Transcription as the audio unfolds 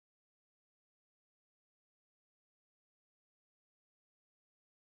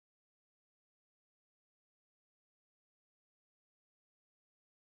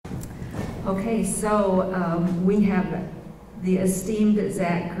Okay, so we have the esteemed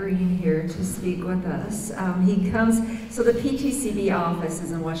Zach Green here to speak with us. He comes, so the PTCB office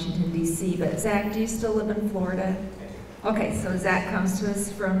is in Washington, D.C., but Zach, do you still live in Florida? Okay, so Zach comes to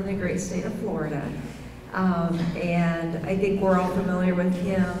us from the great state of Florida. And I think we're all familiar with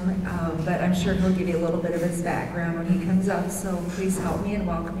him, but I'm sure he'll give you a little bit of his background when he comes up, so please help me in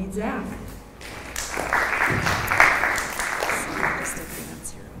welcoming Zach.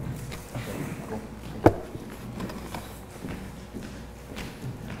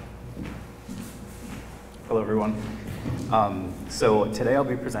 Hello, everyone. So today I'll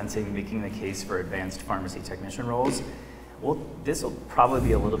be presenting Making the Case for Advanced Pharmacy Technician Roles. Well, this will probably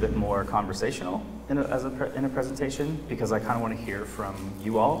be a little bit more conversational in a presentation because I kind of want to hear from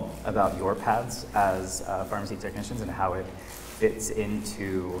you all about your paths as pharmacy technicians and how it fits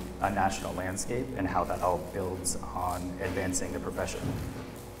into a national landscape and how that all builds on advancing the profession.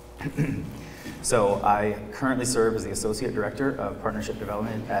 So I currently serve as the Associate Director of Partnership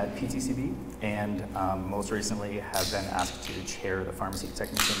Development at PTCB, and most recently have been asked to chair the Pharmacy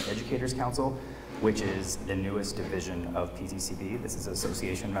Technician Educators Council, which is the newest division of PTCB. This is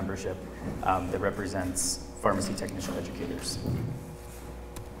association membership that represents pharmacy technician educators.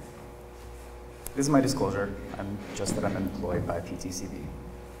 This is my disclosure. I'm employed by PTCB.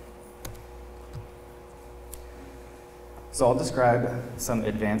 So I'll describe some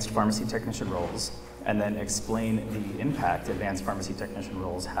advanced pharmacy technician roles and then explain the impact advanced pharmacy technician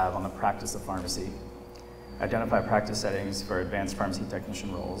roles have on the practice of pharmacy, identify practice settings for advanced pharmacy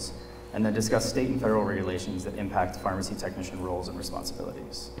technician roles, and then discuss state and federal regulations that impact pharmacy technician roles and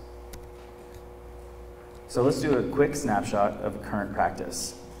responsibilities. So let's do a quick snapshot of current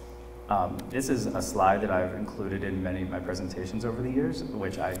practice. This is a slide that I've included in many of my presentations over the years,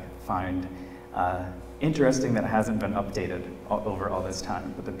 which I find interesting that it hasn't been updated over all this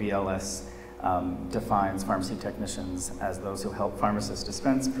time. But the BLS defines pharmacy technicians as those who help pharmacists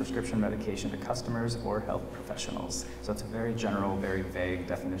dispense prescription medication to customers or health professionals. So it's a very general, very vague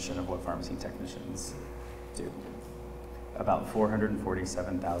definition of what pharmacy technicians do. About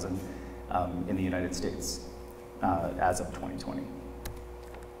 447,000 in the United States as of 2020.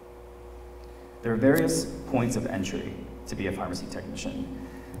 There are various points of entry to be a pharmacy technician.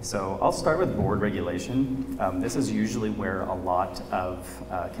 So I'll start with board regulation. This is usually where a lot of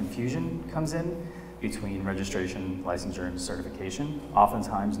confusion comes in between registration, licensure, and certification.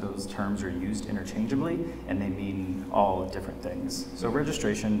 Oftentimes those terms are used interchangeably and they mean all different things. So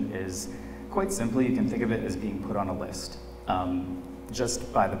registration is quite simply, you can think of it as being put on a list.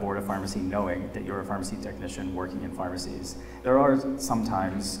 Just by the Board of Pharmacy knowing that you're a pharmacy technician working in pharmacies. There are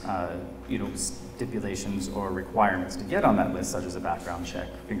sometimes stipulations or requirements to get on that list, such as a background check,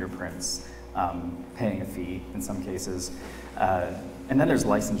 fingerprints, paying a fee in some cases. And then there's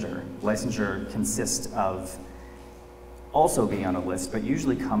licensure. Licensure consists of also being on a list, but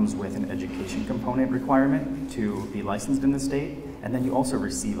usually comes with an education component requirement to be licensed in the state, and then you also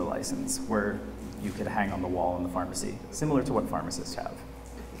receive a license where you could hang on the wall in the pharmacy, similar to what pharmacists have.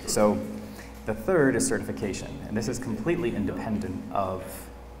 So the third is certification, and this is completely independent of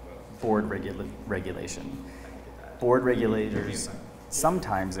board regulation. Board regulators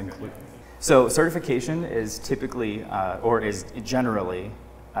sometimes include. So certification is typically, or is generally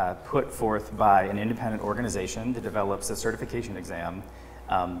put forth by an independent organization that develops a certification exam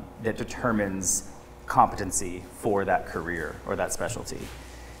that determines competency for that career or that specialty.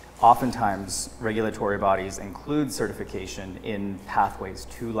 Oftentimes, regulatory bodies include certification in pathways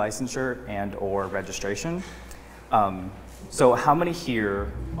to licensure and or registration. So how many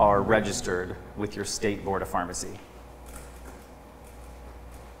here are registered with your state board of pharmacy?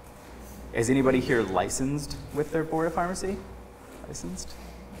 Is anybody here licensed with their board of pharmacy? Licensed?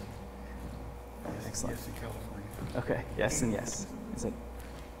 Excellent. Yes, in California. Okay, yes and yes. Is it?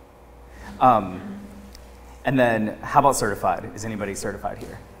 And then how about certified? Is anybody certified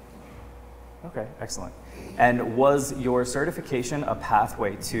here? Okay, excellent. And was your certification a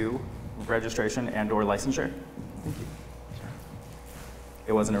pathway to registration and or licensure? Thank you.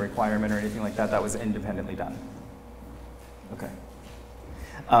 It wasn't a requirement or anything like that, that was independently done. Okay.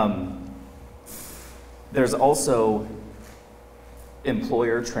 There's also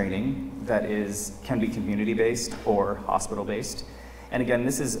employer training that can be community-based or hospital-based. And again,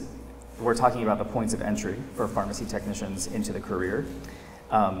 we're talking about the points of entry for pharmacy technicians into the career.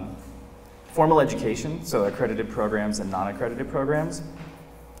 Formal education, so accredited programs and non-accredited programs.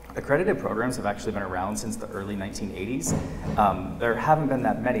 Accredited programs have actually been around since the early 1980s. There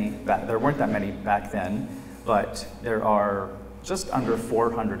weren't that many back then, but there are just under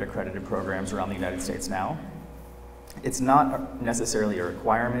 400 accredited programs around the United States now. It's not necessarily a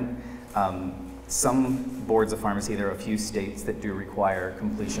requirement, Some boards of pharmacy, there are a few states that do require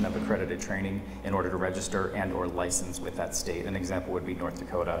completion of accredited training in order to register and or license with that state. An example would be North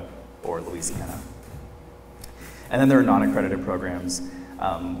Dakota or Louisiana. And then there are non-accredited programs.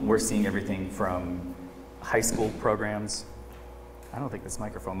 We're seeing everything from high school programs. I don't think this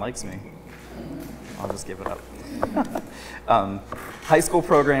microphone likes me. I'll just give it up. High school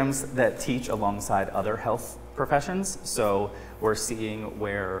programs that teach alongside other health professions. So we're seeing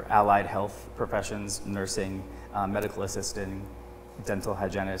where allied health professions, nursing, medical assistant, dental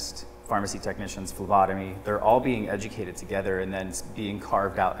hygienist, pharmacy technicians, phlebotomy, they're all being educated together and then being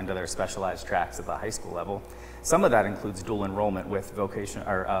carved out into their specialized tracks at the high school level. Some of that includes dual enrollment with vocation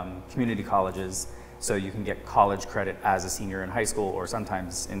or community colleges, so you can get college credit as a senior in high school, or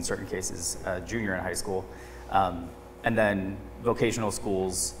sometimes in certain cases, junior in high school. And then vocational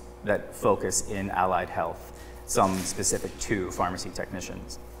schools that focus in allied health, some specific to pharmacy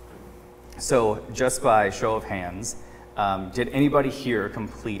technicians. So just by show of hands, did anybody here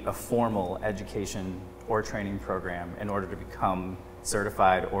complete a formal education or training program in order to become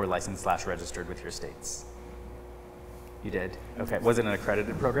certified or licensed / registered with your states? You did? Okay. Was it an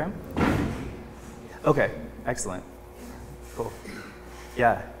accredited program? Okay. Excellent. Cool.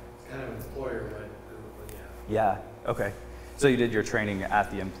 Yeah. It's kind of an employer-led group, but yeah. Yeah. Okay. So you did your training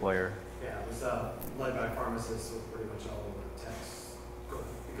at the employer? Yeah, it was led by pharmacists with pretty much all of the techs,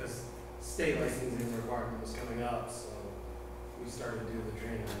 because state licensing requirement was coming up, so we started doing the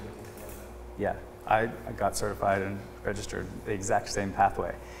training and everything for that. Yeah. I got certified and registered the exact same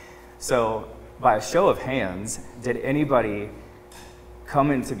pathway. So by a show of hands, did anybody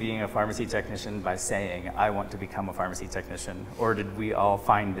come into being a pharmacy technician by saying, I want to become a pharmacy technician, or did we all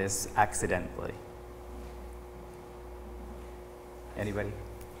find this accidentally? Anybody?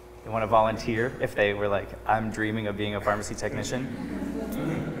 You want to volunteer if they were like, I'm dreaming of being a pharmacy technician?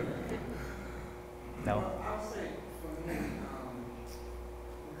 No? Well, I'll say for me,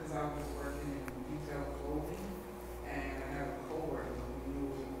 because I was working in retail clothing, and I have a coworker who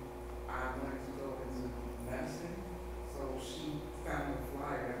knew I wanted to go into medicine, so she found a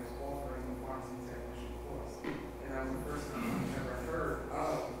flyer that was offering a pharmacy technician course, and that was the first time I've ever heard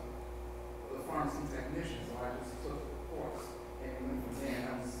of the pharmacy technician, so I just took the course and went from there.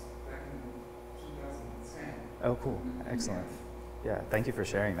 That was back in 2010. Oh, cool. Excellent. Yeah, thank you for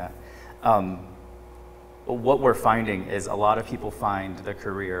sharing that. What we're finding is a lot of people find the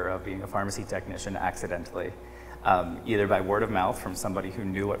career of being a pharmacy technician accidentally, either by word of mouth from somebody who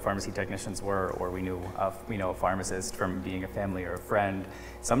knew what pharmacy technicians were, or we know a pharmacist from being a family or a friend.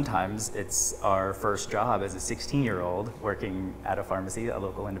 Sometimes it's our first job as a 16-year-old working at a pharmacy, a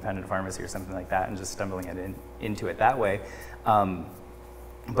local independent pharmacy or something like that, and just stumbling into it that way.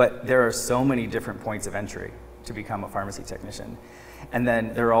 But there are so many different points of entry to become a pharmacy technician. And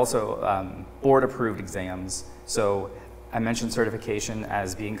then there are also board-approved exams. So I mentioned certification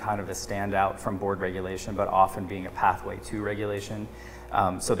as being kind of a standout from board regulation, but often being a pathway to regulation.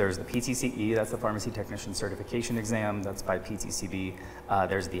 So there's the PTCE, that's the Pharmacy Technician Certification Exam, that's by PTCB.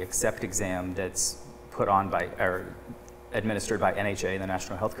 There's the AAPT exam that's put on by, or administered by NHA, the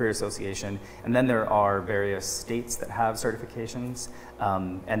National Health Career Association. And then there are various states that have certifications.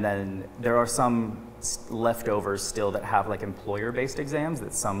 And then there are some leftovers still that have like employer-based exams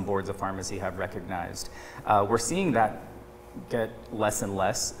that some boards of pharmacy have recognized. We're seeing that get less and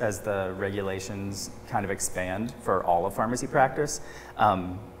less as the regulations kind of expand for all of pharmacy practice,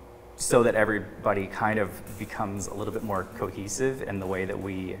 so that everybody kind of becomes a little bit more cohesive in the way that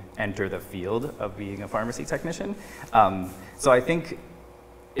we enter the field of being a pharmacy technician. So I think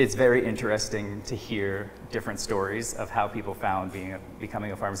it's very interesting to hear different stories of how people found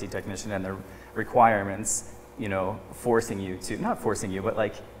becoming a pharmacy technician and the requirements, you know, forcing you to, not forcing you, but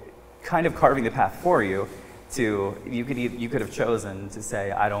like kind of carving the path for you to, you could have chosen to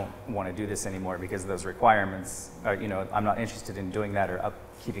say, I don't want to do this anymore because of those requirements, or, you know, I'm not interested in doing that or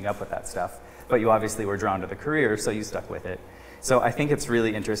keeping up with that stuff. But you obviously were drawn to the career, so you stuck with it. So I think it's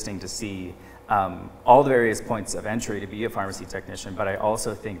really interesting to see all the various points of entry to be a pharmacy technician, but I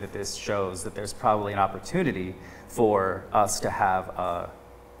also think that this shows that there's probably an opportunity for us to have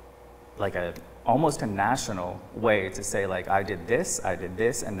almost a national way to say, like, I did this,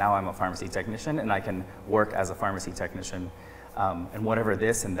 and now I'm a pharmacy technician, and I can work as a pharmacy technician. And whatever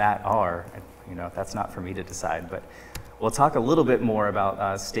this and that are, you know, that's not for me to decide, but we'll talk a little bit more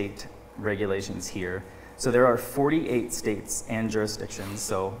about state regulations here. So there are 48 states and jurisdictions,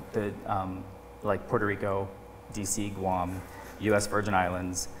 so the, like Puerto Rico, DC, Guam, US Virgin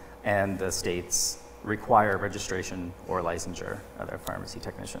Islands, and the states require registration or licensure of their pharmacy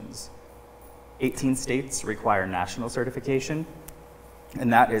technicians. 18 states require national certification,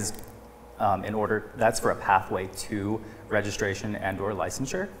 and that is that's for a pathway to registration and/or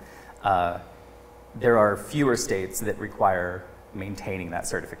licensure. There are fewer states that require maintaining that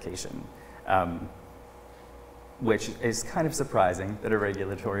certification, which is kind of surprising that a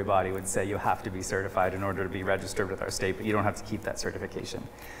regulatory body would say you have to be certified in order to be registered with our state, but you don't have to keep that certification.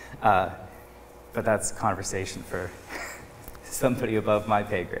 But that's a conversation for somebody above my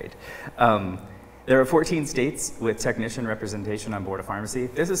pay grade. There are 14 states with technician representation on Board of Pharmacy.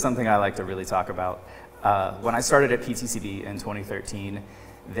 This is something I like to really talk about. When I started at PTCB in 2013,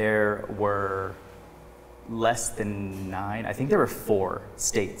 there were less than 9, I think there were 4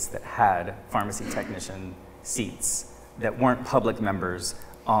 states that had pharmacy technician seats that weren't public members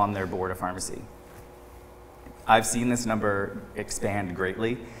on their Board of Pharmacy. I've seen this number expand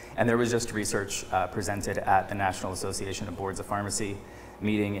greatly, and there was just research presented at the National Association of Boards of Pharmacy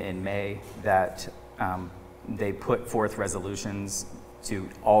meeting in May that they put forth resolutions to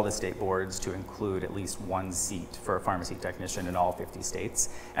all the state boards to include at least 1 seat for a pharmacy technician in all 50 states.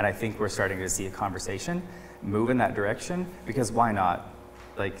 And I think we're starting to see a conversation move in that direction, because why not?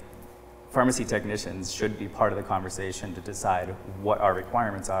 Like, pharmacy technicians should be part of the conversation to decide what our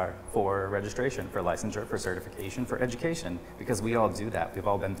requirements are for registration, for licensure, for certification, for education, because we all do that. We've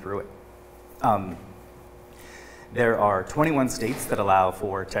all been through it. There are 21 states that allow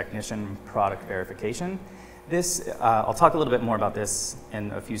for technician product verification. This, I'll talk a little bit more about this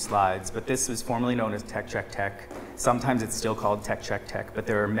in a few slides, but this was formerly known as Tech Check Tech. Sometimes it's still called Tech Check Tech, but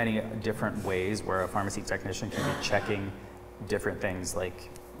there are many different ways where a pharmacy technician can be checking different things, like,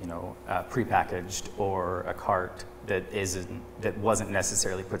 you know, prepackaged or a cart that wasn't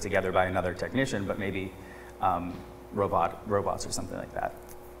necessarily put together by another technician, but maybe robots or something like that.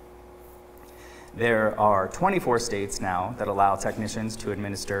 There are 24 states now that allow technicians to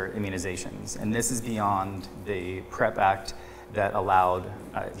administer immunizations, and this is beyond the PrEP Act that allowed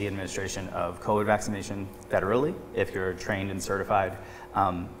the administration of COVID vaccination federally. If you're trained and certified,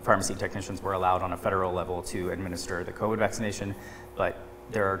 pharmacy technicians were allowed on a federal level to administer the COVID vaccination, but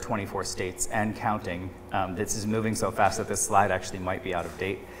there are 24 states and counting. This is moving so fast that this slide actually might be out of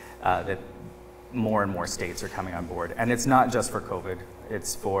date, that more and more states are coming on board. And it's not just for COVID,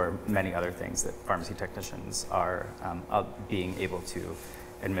 it's for many other things that pharmacy technicians are being able to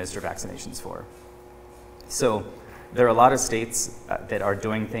administer vaccinations for. So there are a lot of states that are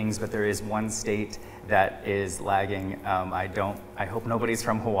doing things, but there is one state that is lagging. I hope nobody's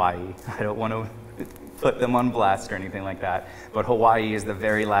from Hawaii. I don't want to put them on blast or anything like that, but Hawaii is the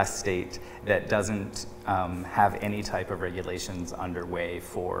very last state that doesn't have any type of regulations underway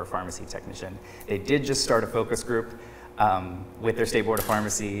for pharmacy technician. They did just start a focus group with their State Board of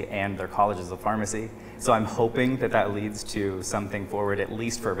Pharmacy and their colleges of pharmacy. So I'm hoping that that leads to something forward, at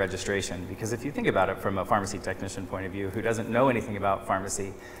least for registration, because if you think about it from a pharmacy technician point of view who doesn't know anything about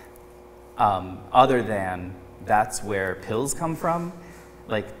pharmacy, other than that's where pills come from,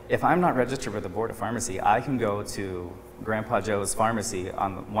 like, if I'm not registered with the Board of Pharmacy, I can go to Grandpa Joe's pharmacy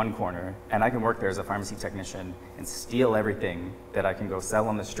on one corner, and I can work there as a pharmacy technician and steal everything that I can go sell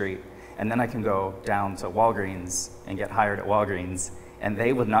on the street. And then I can go down to Walgreens and get hired at Walgreens, and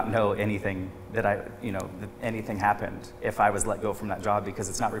they would not know anything that anything happened if I was let go from that job, because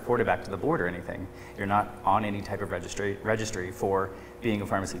it's not reported back to the board or anything. You're not on any type of registry for being a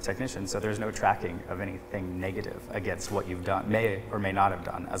pharmacy technician, so there's no tracking of anything negative against what you've done, may or may not have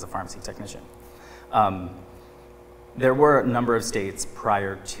done as a pharmacy technician. There were a number of states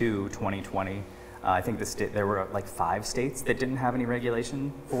prior to 2020. I think there were like 5 states that didn't have any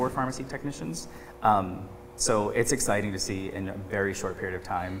regulation for pharmacy technicians. So it's exciting to see in a very short period of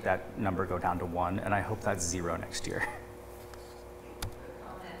time that number go down to 1, and I hope that's 0 next year.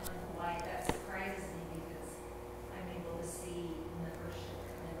 Comment on Hawaii, that surprises me because I'm able to see membership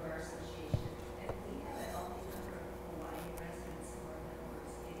come into our association, and we have a healthy number of Hawaii residents who are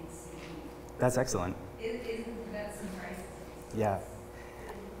members getting CD. That's excellent. Isn't that surprising? Yeah.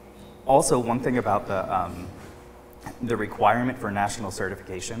 Also, one thing about the requirement for national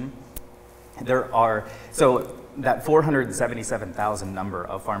certification, so that 477,000 number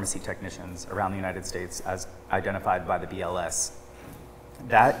of pharmacy technicians around the United States as identified by the BLS,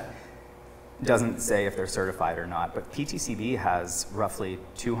 that doesn't say if they're certified or not, but PTCB has roughly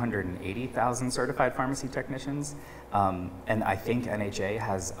 280,000 certified pharmacy technicians, and I think NHA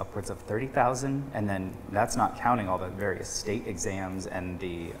has upwards of 30,000, and then that's not counting all the various state exams and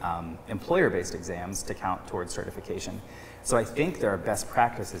the employer-based exams to count towards certification. So I think there are best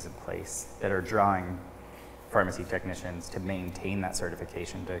practices in place that are drawing pharmacy technicians to maintain that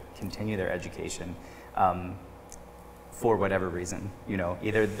certification, to continue their education for whatever reason. You know,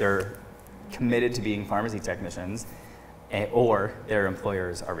 either they're committed to being pharmacy technicians or their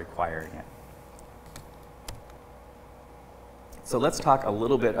employers are requiring it. So let's talk a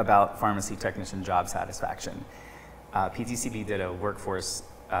little bit about pharmacy technician job satisfaction. PTCB did a workforce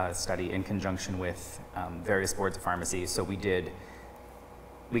study in conjunction with various boards of pharmacy. So we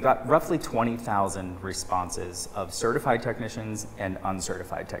got roughly 20,000 responses of certified technicians and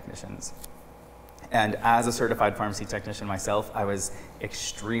uncertified technicians. And as a certified pharmacy technician myself, I was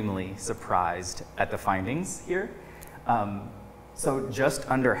extremely surprised at the findings here. So just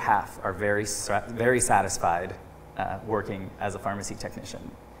under half are very satisfied working as a pharmacy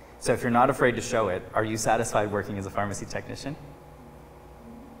technician. So if you're not afraid to show it, are you satisfied working as a pharmacy technician?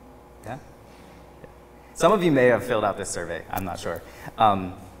 Yeah? Some of you may have filled out this survey, I'm not sure.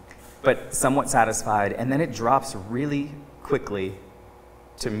 But somewhat satisfied, and then it drops really quickly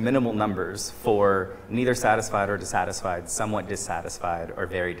to minimal numbers for neither satisfied or dissatisfied, somewhat dissatisfied, or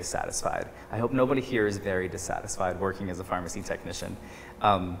very dissatisfied. I hope nobody here is very dissatisfied working as a pharmacy technician.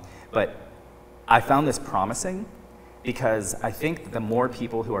 But I found this promising because I think the more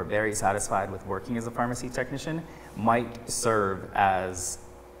people who are very satisfied with working as a pharmacy technician might serve as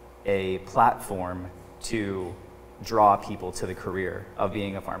a platform to draw people to the career of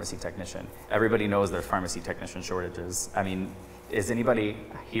being a pharmacy technician. Everybody knows there's pharmacy technician shortages. I mean, is anybody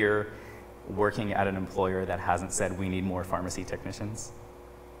here working at an employer that hasn't said we need more pharmacy technicians?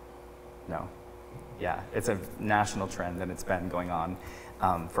 No. Yeah, it's a national trend and it's been going on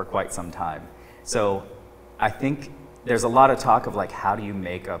for quite some time. So I think there's a lot of talk of like, how do you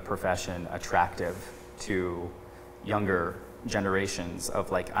make a profession attractive to younger generations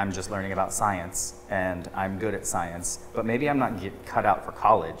of like, I'm just learning about science and I'm good at science, but maybe I'm not cut out for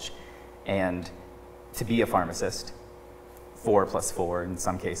college. And to be a pharmacist, 4 + 4, in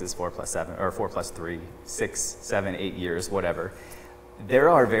some cases 4 + 7, or 4 + 3, 6, 7, 8 years, whatever. There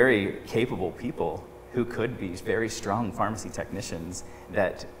are very capable people who could be very strong pharmacy technicians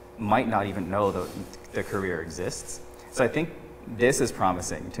that might not even know the career exists. So I think this is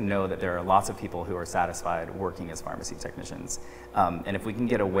promising to know that there are lots of people who are satisfied working as pharmacy technicians. And if we can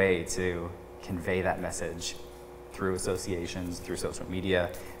get a way to convey that message through associations, through social media,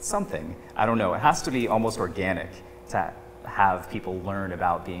 something, I don't know, it has to be almost organic to have people learn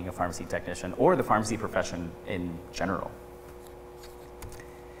about being a pharmacy technician or the pharmacy profession in general.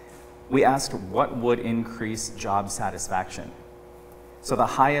 We asked what would increase job satisfaction. So the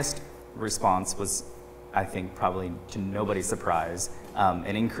highest response was, I think probably to nobody's surprise,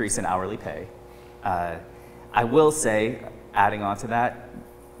 an increase in hourly pay. I will say, adding on to that,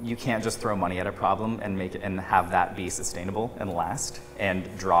 you can't just throw money at a problem and make it and have that be sustainable and last and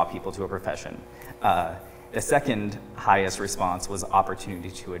draw people to a profession. The second highest response was opportunity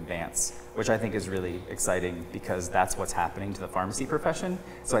to advance, which I think is really exciting because that's what's happening to the pharmacy profession.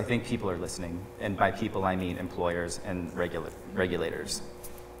 So I think people are listening, and by people I mean employers and regulators.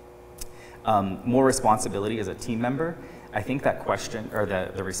 More responsibility as a team member. I think that question, or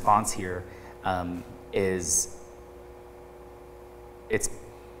the response here is,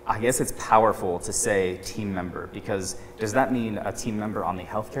 I guess it's powerful to say team member, because does that mean a team member on the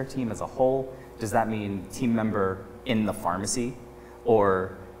healthcare team as a whole? Does that mean team member in the pharmacy?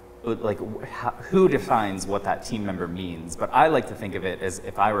 Or like, who defines what that team member means? But I like to think of it as,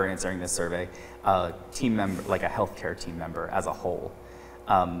 if I were answering this survey, a team member, like a healthcare team member as a whole.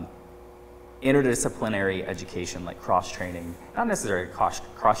 Interdisciplinary education, like cross-training, not necessarily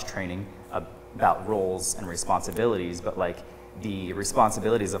cross-training about roles and responsibilities, but like the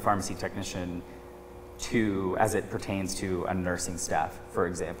responsibilities of pharmacy technician as it pertains to a nursing staff, for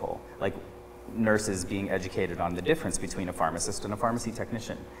example. Like nurses being educated on the difference between a pharmacist and a pharmacy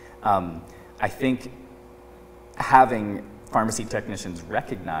technician. I think having pharmacy technicians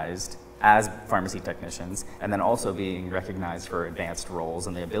recognized as pharmacy technicians, and then also being recognized for advanced roles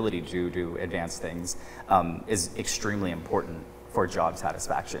and the ability to do advanced things is extremely important for job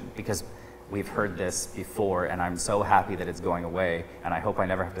satisfaction, because we've heard this before, and I'm so happy that it's going away, and I hope I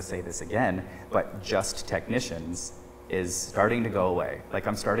never have to say this again, but just technicians is starting to go away. Like,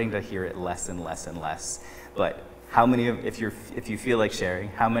 I'm starting to hear it less and less and less. But how many of, if you feel like sharing,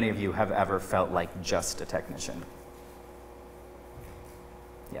 how many of you have ever felt like just a technician?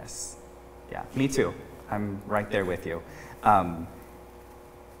 Yes. Yeah, me too. I'm right there with you.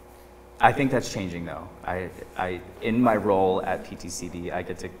 I think that's changing though. In my role at PTCB, I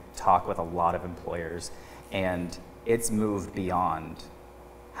get to talk with a lot of employers, and it's moved beyond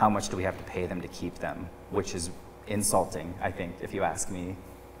how much do we have to pay them to keep them, which is insulting, I think, if you ask me,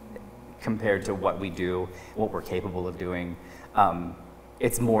 compared to what we do, what we're capable of doing.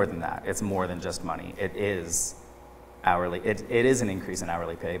 It's more than that. It's more than just money. It is hourly. It is an increase in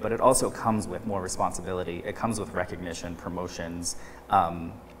hourly pay, but it also comes with more responsibility. It comes with recognition, promotions,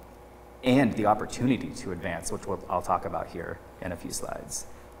 and the opportunity to advance, which I'll talk about here in a few slides.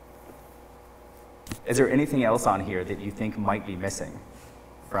 Is there anything else on here that you think might be missing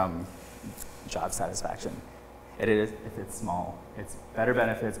from job satisfaction? It is, if it's small, it's better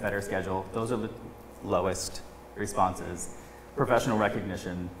benefits, better schedule. Those are the lowest responses. Professional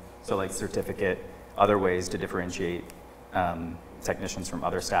recognition, so like certificate, other ways to differentiate technicians from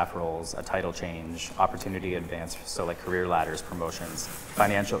other staff roles, a title change, opportunity advance, so like career ladders, promotions,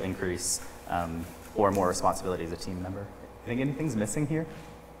 financial increase, or more responsibility as a team member. You think anything's missing here?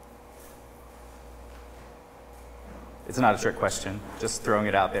 It's not a trick question, just throwing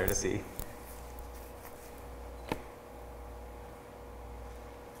it out there to see.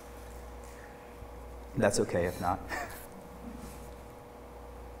 That's okay if not.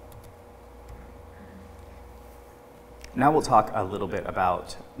 Now we'll talk a little bit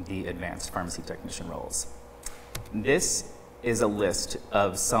about the advanced pharmacy technician roles. This is a list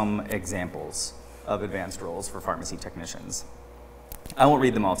of some examples of advanced roles for pharmacy technicians. I won't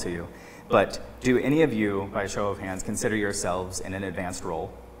read them all to you, but do any of you, by a show of hands, consider yourselves in an advanced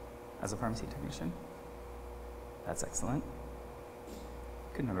role as a pharmacy technician? That's excellent.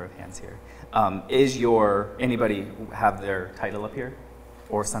 Good number of hands here. Anybody have their title up here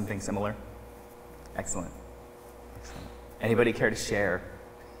or something similar? Excellent. Excellent. Anybody care to share?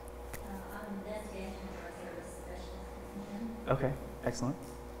 I'm an investigation or service specialist. Okay, excellent.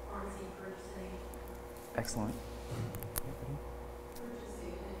 Pharmacy purchasing. Excellent.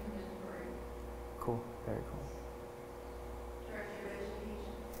 Purchasing and inventory. Cool, very cool. Director of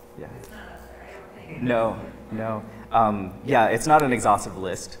education. Yeah. It's not up there, I don't think. No, no. Yeah, it's not an exhaustive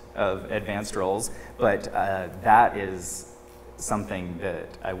list of advanced roles, but that is something that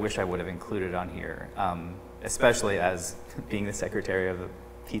I wish I would have included on here, especially as being the secretary of the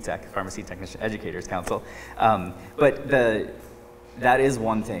PTEC, Pharmacy Technician Educators Council. But that is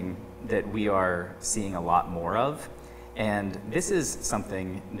one thing that we are seeing a lot more of. And this is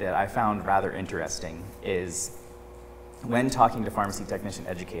something that I found rather interesting, is when talking to pharmacy technician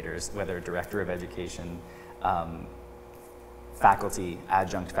educators, whether director of education, faculty,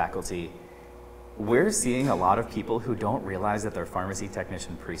 adjunct faculty, we're seeing a lot of people who don't realize that they're pharmacy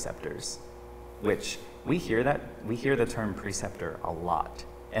technician preceptors, which we hear the term preceptor a lot,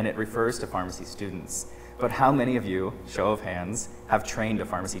 and it refers to pharmacy students. But how many of you, show of hands, have trained a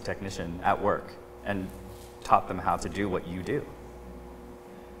pharmacy technician at work and taught them how to do what you do?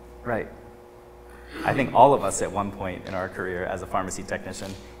 Right. I think all of us at one point in our career as a pharmacy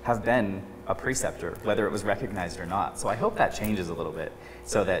technician have been a preceptor, whether it was recognized or not. So I hope that changes a little bit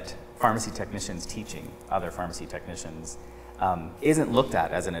so that pharmacy technicians teaching other pharmacy technicians isn't looked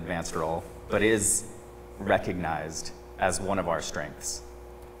at as an advanced role, but is recognized as one of our strengths.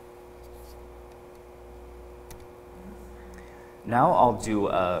 Now I'll do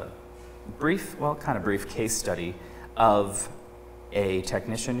a brief, well, kind of brief case study of a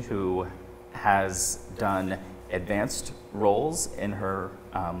technician who has done advanced roles in her,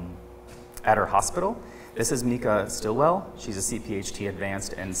 at her hospital. This is Mika Stillwell. She's a CPHT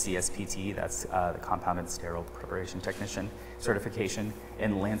Advanced and CSPT, that's the Compounded Sterile Preparation Technician certification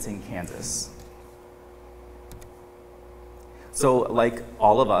in Lansing, Kansas. So like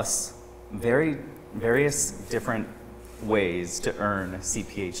all of us, various different ways to earn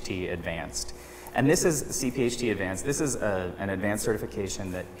CPHT Advanced. And this is CPHT Advanced. This is an advanced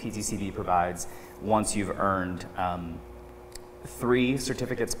certification that PTCB provides once you've earned 3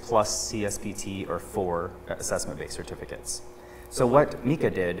 certificates plus CSPT or 4 assessment-based certificates. So what Mika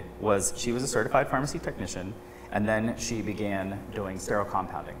did was she was a certified pharmacy technician, and then she began doing sterile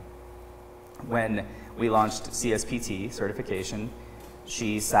compounding. When we launched CSPT certification,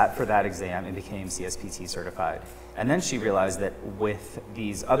 she sat for that exam and became CSPT certified. And then she realized that with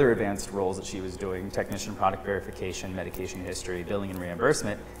these other advanced roles that she was doing, technician product verification, medication history, billing and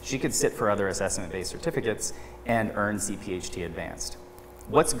reimbursement, she could sit for other assessment-based certificates and earn CPHT Advanced.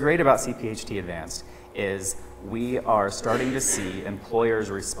 What's great about CPHT Advanced is we are starting to see employers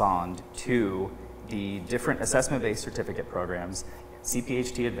respond to the different assessment-based certificate programs,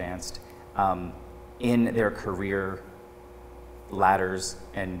 CPHT Advanced, in their career ladders,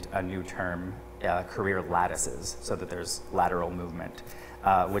 and a new term, career lattices, so that there's lateral movement,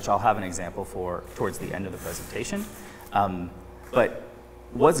 which I'll have an example for towards the end of the presentation. But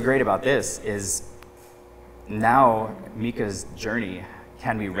what's great about this is now Mika's journey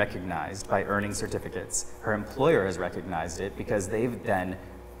can be recognized by earning certificates. Her employer has recognized it because they've then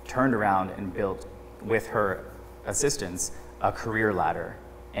turned around and built, with her assistance, a career ladder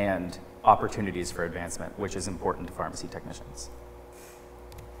and opportunities for advancement, which is important to pharmacy technicians.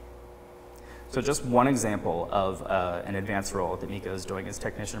 So just one example of an advanced role that Mika is doing is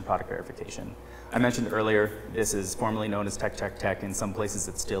technician product verification. I mentioned earlier, this is formerly known as Tech Check Tech. In some places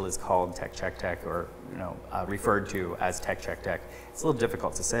it still is called Tech Check Tech, or referred to as Tech Check Tech. It's a little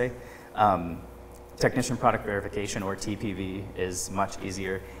difficult to say. Technician product verification, or TPV, is much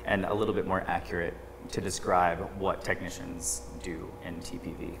easier and a little bit more accurate to describe what technicians do in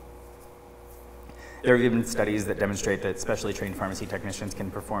TPV. There have been studies that demonstrate that specially trained pharmacy technicians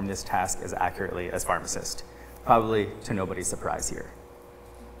can perform this task as accurately as pharmacists, probably to nobody's surprise here.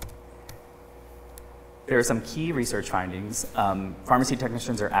 There are some key research findings. Pharmacy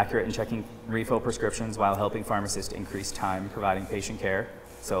technicians are accurate in checking refill prescriptions while helping pharmacists increase time providing patient care.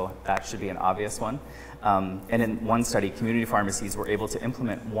 So that should be an obvious one. And in one study, community pharmacies were able to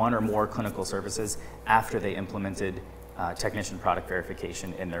implement one or more clinical services after they implemented technician product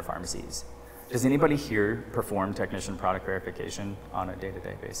verification in their pharmacies. Does anybody here perform technician product verification on a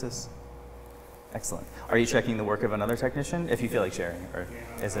day-to-day basis? Excellent. Are you checking the work of another technician, if you feel like sharing, or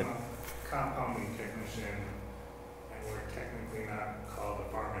is it? I'm a compounding technician, and we're technically not called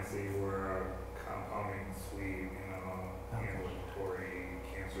a pharmacy. We're a compounding suite, ambulatory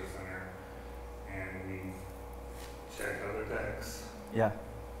cancer center, and we check other techs. Yeah.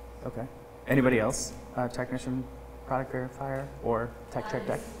 Okay. Anybody else? Technician product verifier or Tech Check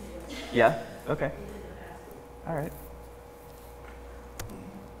Tech? Yeah. Okay. All right.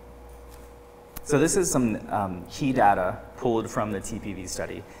 So this is some key data pulled from the TPV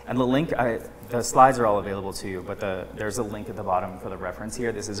study. And the link, the slides are all available to you, but there's a link at the bottom for the reference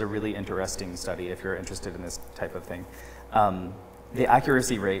here. This is a really interesting study if you're interested in this type of thing. The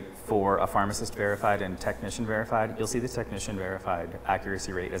accuracy rate for a pharmacist verified and technician verified, you'll see the technician verified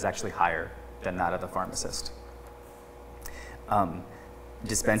accuracy rate is actually higher than that of the pharmacist.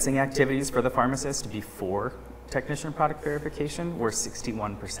 Dispensing activities for the pharmacist before technician product verification were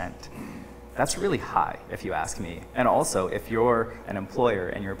 61%. That's really high, if you ask me. And also, if you're an employer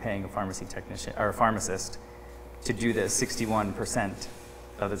and you're paying a pharmacy technician or a pharmacist to do this 61%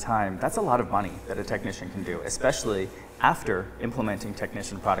 of the time, that's a lot of money that a technician can do, especially after implementing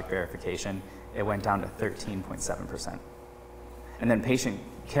technician product verification. It went down to 13.7%. And then patient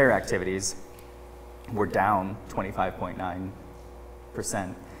care activities were down 25.9%.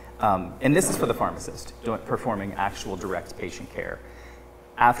 And this is for the pharmacist performing actual direct patient care.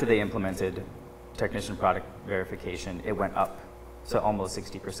 After they implemented technician product verification, it went up to almost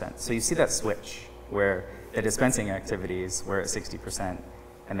 60%. So you see that switch where the dispensing activities were at 60%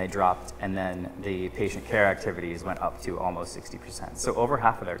 and they dropped, and then the patient care activities went up to almost 60%. So over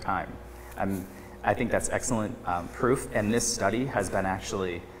half of their time. I think that's excellent proof, and this study has been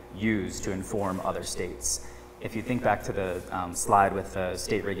actually used to inform other states. If you think back to the slide with the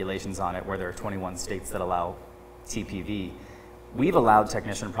state regulations on it, where there are 21 states that allow TPV, we've allowed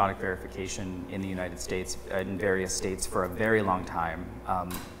technician product verification in the United States, in various states, for a very long time,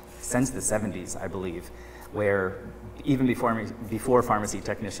 since the 70s, I believe, where even before pharmacy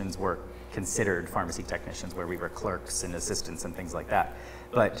technicians were considered pharmacy technicians, where we were clerks and assistants and things like that.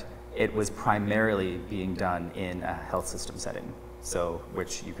 But it was primarily being done in a health system setting. So,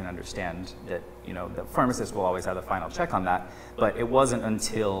 which you can understand that, the pharmacist will always have the final check on that, but it wasn't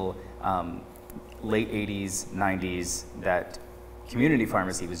until late 80s, 90s that community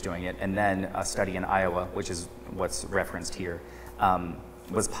pharmacy was doing it, and then a study in Iowa, which is what's referenced here,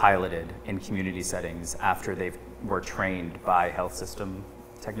 was piloted in community settings after they were trained by health system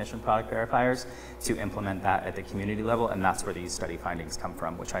technician product verifiers to implement that at the community level, and that's where these study findings come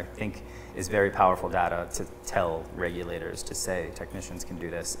from, which I think is very powerful data to tell regulators to say technicians can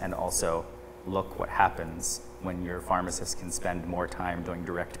do this, and also look what happens when your pharmacist can spend more time doing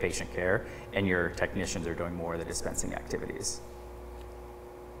direct patient care and your technicians are doing more of the dispensing activities.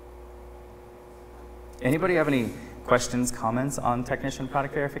 Anybody have any questions, comments on technician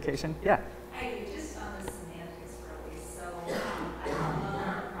product verification? Yeah. Just on the semantics really, so I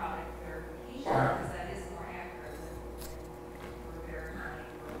love product verification because that is more accurate than we're verifying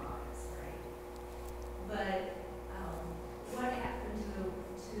robots, right? But what happened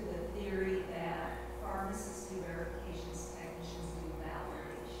to the theory that pharmacists do verifications, technicians do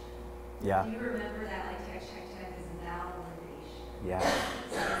validation? Yeah. Do you remember that, like Tech Check Tech is validation? Yeah.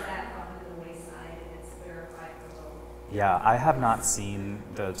 So is that gone to the wayside and it's verified for both? Yeah, I have not seen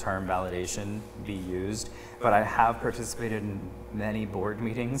the term validation be used, but I have participated in many board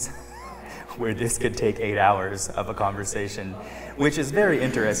meetings where this could take 8 hours of a conversation, which is very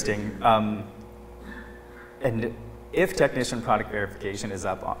interesting. And if technician product verification is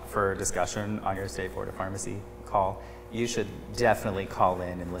up for discussion on your state board of pharmacy call, you should definitely call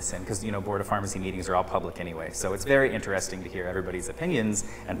in and listen, because Board of Pharmacy meetings are all public anyway. So it's very interesting to hear everybody's opinions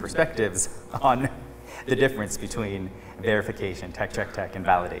and perspectives on the difference between verification, tech, and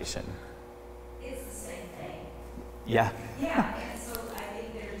validation. It's the same thing. Yeah. Yeah, and so I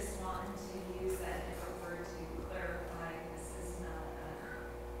think they're just wanting to use that different word to clarify this is not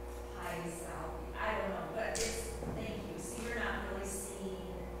a high salary. I don't know, but it's, thank you. So you're not really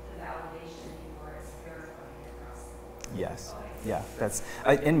seeing the validation anymore, it's verifying it across the board. Yes. Okay. Yeah, that's,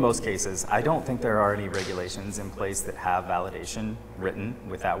 in most cases, I don't think there are any regulations in place that have validation written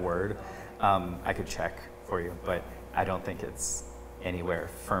with that word. I could check for you, but I don't think it's anywhere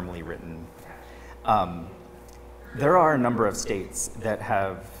firmly written. There are a number of states that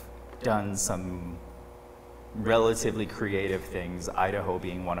have done some relatively creative things, Idaho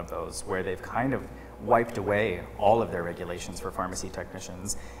being one of those, where they've kind of wiped away all of their regulations for pharmacy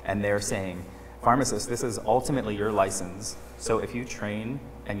technicians, and they're saying, pharmacists, this is ultimately your license, so if you train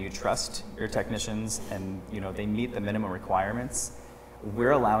and you trust your technicians and they meet the minimum requirements,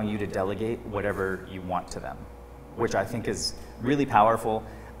 we're allowing you to delegate whatever you want to them, which I think is really powerful.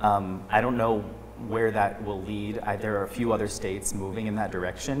 I don't know where that will lead. There are a few other states moving in that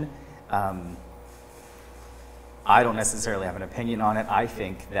direction. I don't necessarily have an opinion on it. I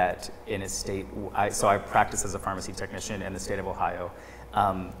think that in a state, so I practice as a pharmacy technician in the state of Ohio,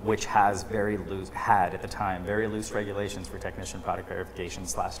 which has had at the time very loose regulations for technician product verification /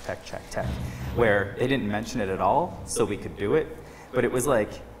 tech, where they didn't mention it at all, so we could do it. But it was like,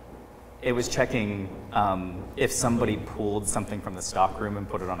 it was checking if somebody pulled something from the stock room and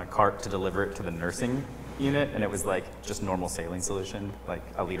put it on a cart to deliver it to the nursing unit, and it was like just normal saline solution, like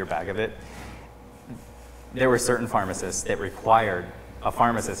a liter bag of it. There were certain pharmacists that required a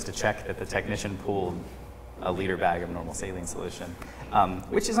pharmacist to check that the technician pulled a liter bag of normal saline solution,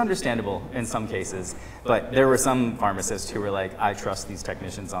 which is understandable in some cases, but there were some pharmacists who were like, I trust these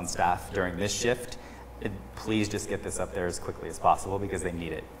technicians on staff during this shift, please just get this up there as quickly as possible because they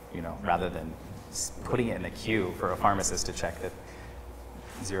need it, rather than putting it in the queue for a pharmacist to check that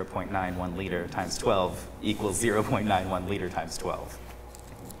 0.91 liter times 12 equals 0.91 liter times 12.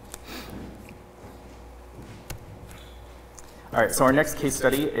 All right, so our next case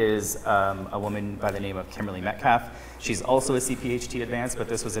study is a woman by the name of Kimberly Metcalf. She's also a CPHT advanced, but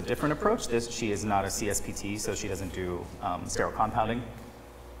this was a different approach. She is not a CSPT, so she doesn't do sterile compounding.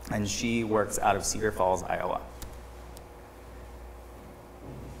 And she works out of Cedar Falls, Iowa.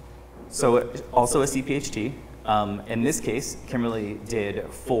 So also a CPHT. In this case, Kimberly did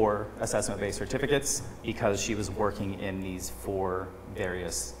 4 assessment-based certificates because she was working in these 4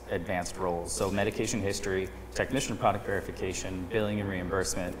 various advanced roles. So medication history, technician product verification, billing and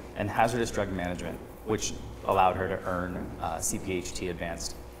reimbursement, and hazardous drug management, which allowed her to earn CPHT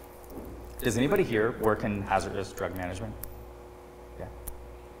advanced. Does anybody here work in hazardous drug management? Yeah.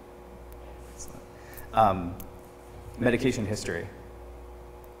 Excellent. Medication history.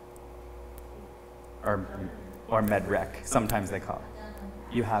 Or MedRec, sometimes they call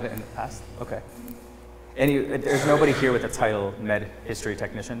it. You have it in the past? Okay. There's nobody here with the title Med History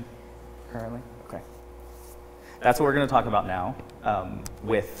Technician currently? Okay. That's what we're going to talk about now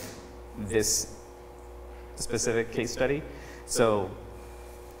with this specific case study. So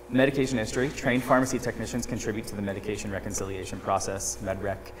medication history, trained pharmacy technicians contribute to the medication reconciliation process,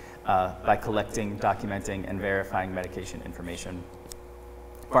 MedRec, by collecting, documenting, and verifying medication information.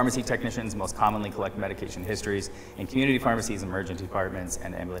 Pharmacy technicians most commonly collect medication histories in community pharmacies, emergency departments,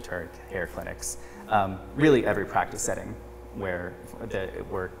 and ambulatory care clinics. Really every practice setting where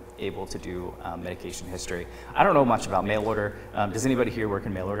we're able to do medication history. I don't know much about mail order. Does anybody here work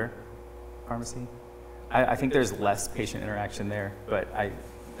in mail order pharmacy? I think there's less patient interaction there, but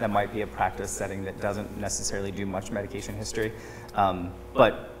that might be a practice setting that doesn't necessarily do much medication history.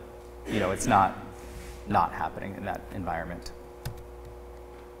 But it's not happening in that environment.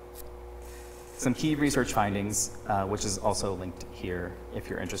 Some key research findings, which is also linked here if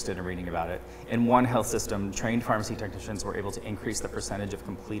you're interested in reading about it. In one health system, trained pharmacy technicians were able to increase the percentage of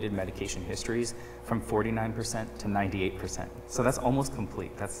completed medication histories from 49% to 98%. So that's almost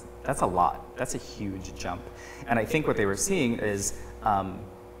complete. That's a lot. That's a huge jump. And I think what they were seeing is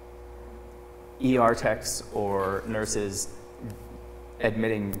ER techs or nurses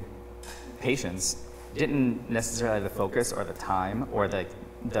admitting patients didn't necessarily have the focus or the time or the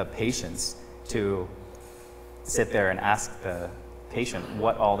patience to sit there and ask the patient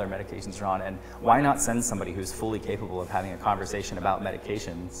what all their medications are on, and why not send somebody who's fully capable of having a conversation about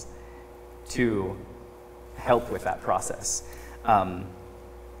medications to help with that process. And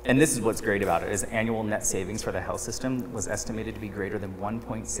this is what's great about it, is annual net savings for the health system was estimated to be greater than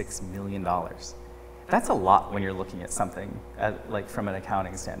 $1.6 million. That's a lot when you're looking at something like from an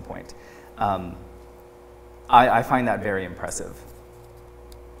accounting standpoint. I find that very impressive.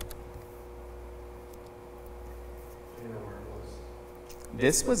 Do you know where it was?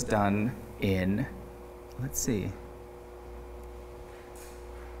 This was done in, let's see.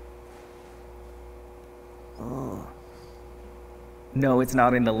 Oh. No, it's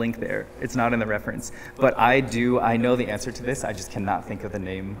not in the link there. It's not in the reference. But I know the answer to this. I just cannot think of the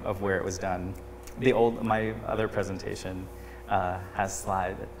name of where it was done. My other presentation has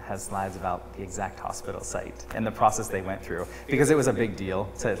slides about the exact hospital site and the process they went through, because it was a big deal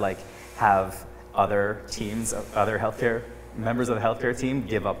to like have other teams, other healthcare members of the healthcare team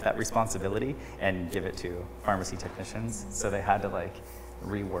give up that responsibility and give it to pharmacy technicians. So they had to like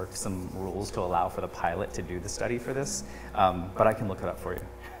rework some rules to allow for the pilot to do the study for this, but I can look it up for you.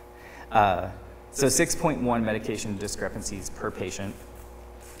 So 6.1 medication discrepancies per patient,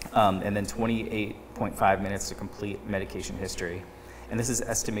 and then 28.5 minutes to complete medication history. And this is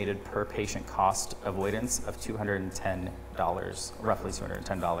estimated per patient cost avoidance of $210, roughly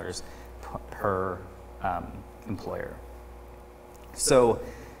 $210 per employer. So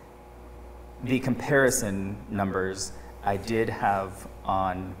the comparison numbers I did have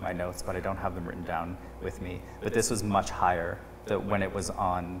on my notes, but I don't have them written down with me. But this was much higher when it was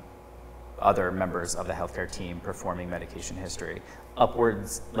on other members of the healthcare team performing medication history,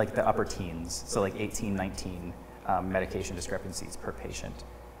 upwards, like the upper teens, so like 18, 19 medication discrepancies per patient,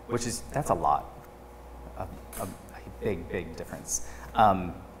 that's a lot, a big difference.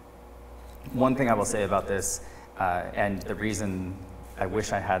 One thing I will say about this, and the reason I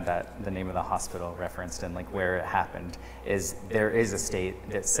wish I had the name of the hospital referenced and like where it happened, is there is a state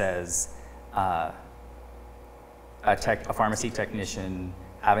that says a pharmacy technician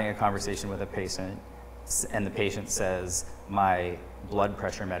having a conversation with a patient, and the patient says, my blood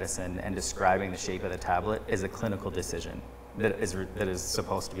pressure medicine, and describing the shape of the tablet is a clinical decision that is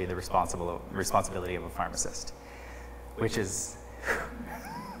supposed to be the responsibility of a pharmacist, which is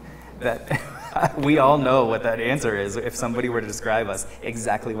that we all know what that answer is. If somebody were to describe us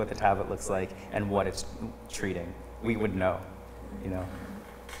exactly what the tablet looks like and what it's treating, we would know, you know.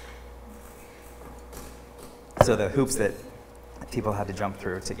 So the hoops that people had to jump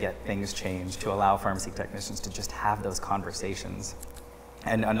through to get things changed, to allow pharmacy technicians to just have those conversations.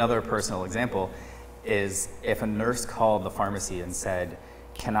 And another personal example is if a nurse called the pharmacy and said,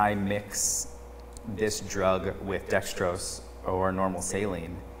 can I mix this drug with dextrose or normal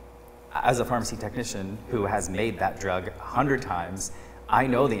saline? As a pharmacy technician who has made that drug 100 times, I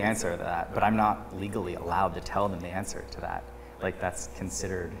know the answer to that, but I'm not legally allowed to tell them the answer to that. Like that's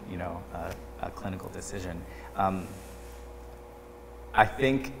considered, you know, a clinical decision. I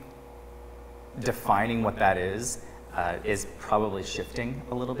think defining what that is probably shifting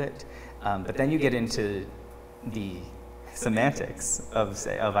a little bit, but then you get into the semantics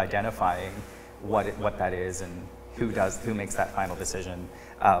of identifying what that is and who makes that final decision.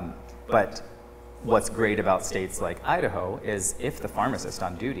 But what's great about states like Idaho is if the pharmacist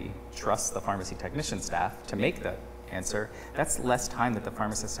on duty trusts the pharmacy technician staff to make the answer, that's less time that the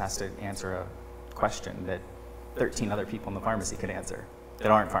pharmacist has to answer a question that 13 other people in the pharmacy could answer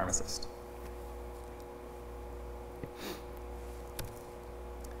that aren't pharmacists.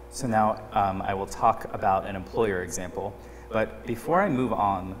 So now I will talk about an employer example, but before I move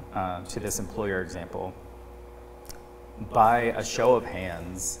on to this employer example, by a show of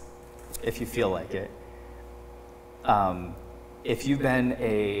hands, if you feel like it, if you've been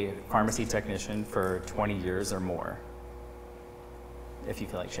a pharmacy technician for 20 years or more, if you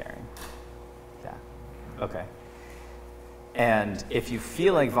feel like sharing. Yeah, okay. And if you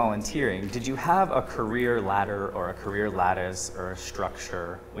feel like volunteering, did you have a career ladder or a career lattice or a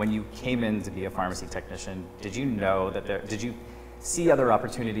structure when you came in to be a pharmacy technician? Did you know that did you see other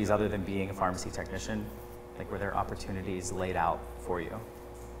opportunities other than being a pharmacy technician? Like were there opportunities laid out for you?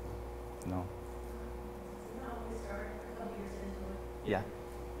 No? No, we started a couple years into it. Yeah?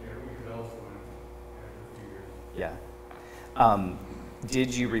 Yeah, we developed one after a few years.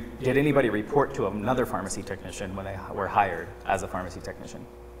 Did anybody report to another pharmacy technician when they were hired as a pharmacy technician?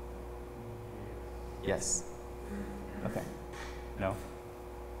 Yes. Okay. No?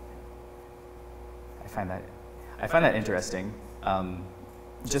 I find that interesting,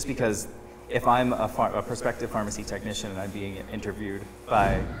 just because if I'm a prospective pharmacy technician and I'm being interviewed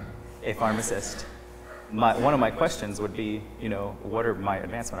by a pharmacist, one of my questions would be, you know, what are my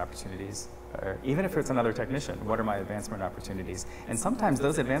advancement opportunities? Or even if it's another technician, what are my advancement opportunities? And sometimes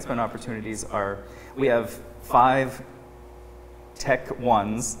those advancement opportunities are, we have 5 Tech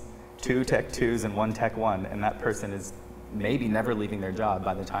 1s, 2 Tech 2s, and 1 Tech 1, and that person is maybe never leaving their job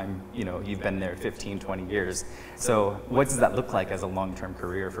by the time you've been there 15, 20 years. So what does that look like as a long-term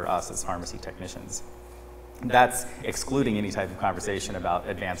career for us as pharmacy technicians? That's excluding any type of conversation about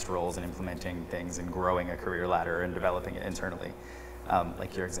advanced roles and implementing things and growing a career ladder and developing it internally,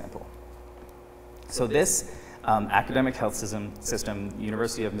 like your example. So this academic health system,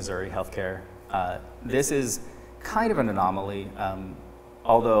 University of Missouri Healthcare, this is kind of an anomaly,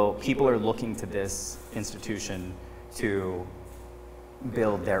 although people are looking to this institution to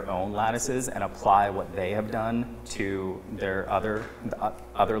build their own lattices and apply what they have done to their other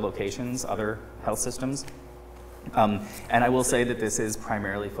locations, other health systems. And I will say that this is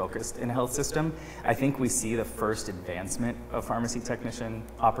primarily focused in health system. I think we see the first advancement of pharmacy technician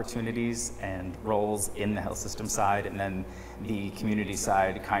opportunities and roles in the health system side, and then the community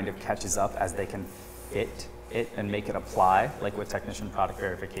side kind of catches up as they can fit it and make it apply, like with technician product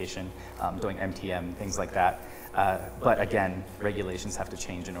verification, doing MTM, things like that. But again, regulations have to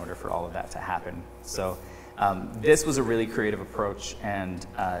change in order for all of that to happen. So this was a really creative approach, and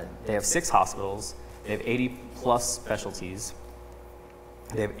they have 6 hospitals. They have 80 plus specialties.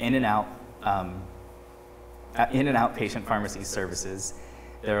 They have in and out patient pharmacy services.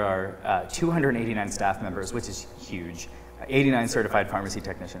 There are 289 staff members, which is huge. 89 certified pharmacy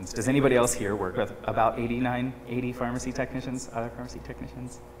technicians. Does anybody else here work with about 80 pharmacy technicians, other pharmacy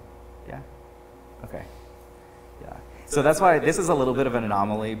technicians? Yeah? Okay. Yeah. So that's why this is a little bit of an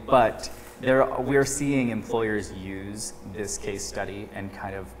anomaly, but we're seeing employers use this case study and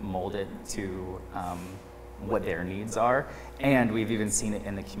kind of mold it to what their needs are. And we've even seen it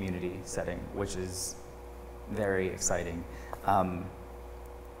in the community setting, which is very exciting.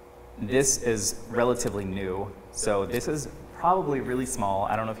 This is relatively new. So this is probably really small.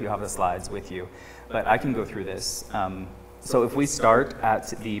 I don't know if you have the slides with you, but I can go through this. So if we start at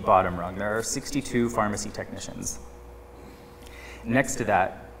the bottom rung, there are 62 pharmacy technicians. Next to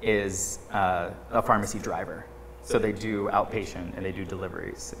that is a pharmacy driver. So they do outpatient and they do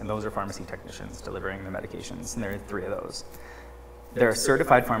deliveries, and those are pharmacy technicians delivering the medications, and there are 3 of those. There are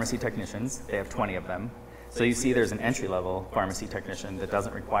certified pharmacy technicians. They have 20 of them. So you see there's an entry-level pharmacy technician that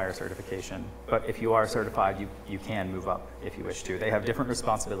doesn't require certification, but if you are certified, you can move up if you wish to. They have different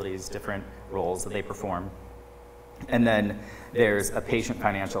responsibilities, different roles that they perform. And then there's a patient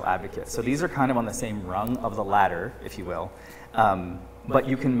financial advocate. So these are kind of on the same rung of the ladder, if you will, but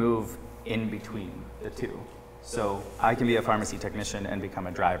you can move in between the two. So I can be a pharmacy technician and become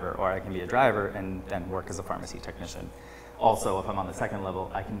a driver, or I can be a driver and then work as a pharmacy technician. Also, if I'm on the second level,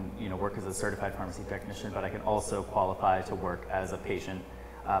 I can work as a certified pharmacy technician, but I can also qualify to work as a patient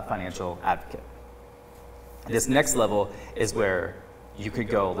financial advocate. This next level is where you could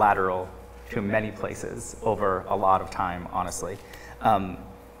go lateral to many places over a lot of time, honestly.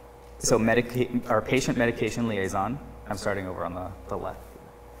 So patient medication liaison, I'm starting over on the left.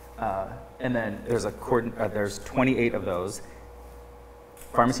 And then there's 28 of those.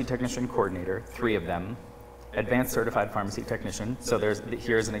 Pharmacy technician coordinator, 3 of them. Advanced certified pharmacy technician. So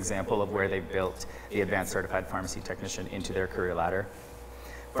here's an example of where they built the advanced certified pharmacy technician into their career ladder.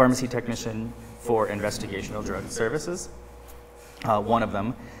 Pharmacy technician for investigational drug services, 1 of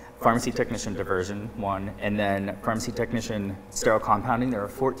them. Pharmacy technician diversion, 1, and then pharmacy technician sterile compounding. There are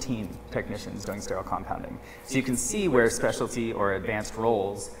 14 technicians doing sterile compounding. So you can see where specialty or advanced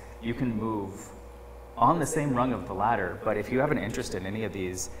roles, you can move on the same rung of the ladder, but if you have an interest in any of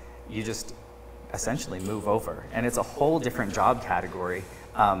these, you just essentially move over. And it's a whole different job category.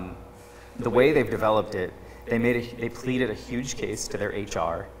 The way they've developed it, they pleaded a huge case to their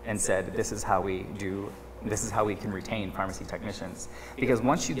HR and said, this is how we can retain pharmacy technicians. Because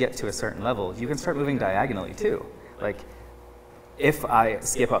once you get to a certain level, you can start moving diagonally too. Like, if I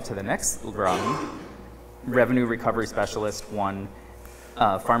skip up to the next rung, revenue recovery specialist, 1,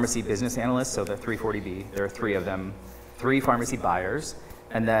 pharmacy business analyst, so the 340B, there are 3 of them, 3 pharmacy buyers,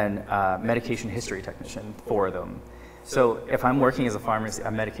 and then medication history technician, 4 of them. So if I'm working as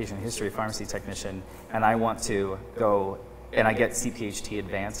a medication history pharmacy technician, and I want to go and I get CPHT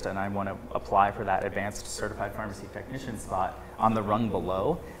advanced and I want to apply for that advanced certified pharmacy technician spot on the rung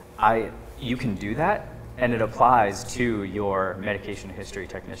below, you can do that, and it applies to your medication history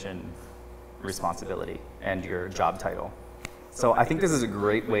technician responsibility and your job title. So I think this is a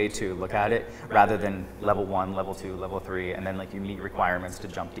great way to look at it, rather than level 1, level 2, level 3, and then like you meet requirements to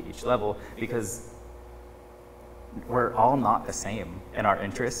jump to each level, because we're all not the same in our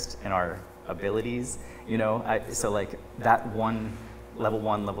interests, in our abilities, so like that level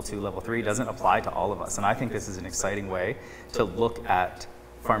 1, level 2, level 3 doesn't apply to all of us. And I think this is an exciting way to look at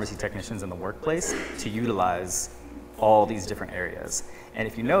pharmacy technicians in the workplace to utilize all these different areas. And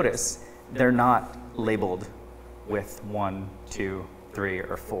if you notice, they're not labeled with 1, 2, 3,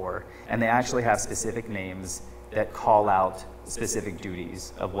 or 4. And they actually have specific names that call out specific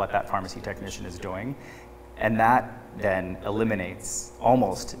duties of what that pharmacy technician is doing. And that then eliminates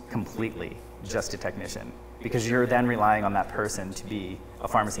almost completely just a technician, because you're then relying on that person to be a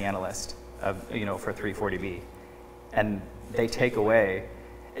pharmacy analyst for 340B. And they take away,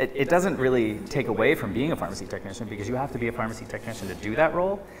 it doesn't really take away from being a pharmacy technician, because you have to be a pharmacy technician to do that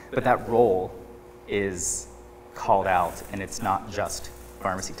role, but that role is called out, and it's not just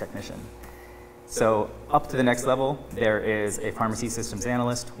pharmacy technician. So up to the next level, there is a pharmacy systems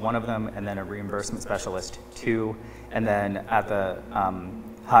analyst, one of them, and then a reimbursement specialist, 2. And then at the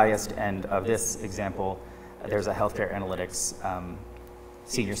highest end of this example, there's a healthcare analytics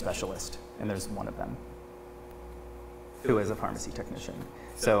senior specialist, and there's one of them who is a pharmacy technician.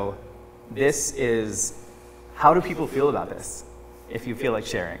 So this is, how do people feel about this, if you feel like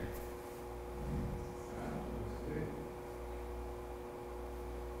sharing?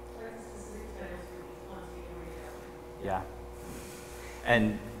 Yeah.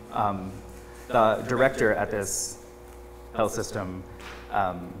 And the director at this health system,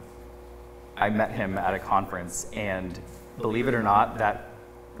 I met him at a conference, and believe it or not, that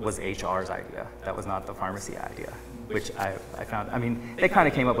was HR's idea. That was not the pharmacy idea, which I found, I mean, they kind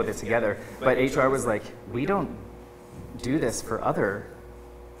of came up with it together, but HR was like, we don't do this for other,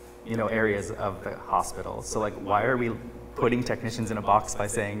 areas of the hospital. So like, why are we putting technicians in a box by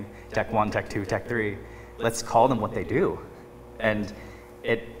saying Tech 1, Tech 2, Tech 3? Let's call them what they do. And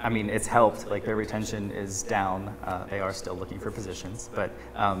it's helped, like their retention is down. They are still looking for positions, but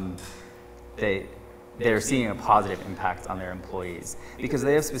they're seeing a positive impact on their employees because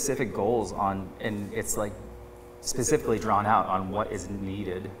they have specific goals and it's like specifically drawn out on what is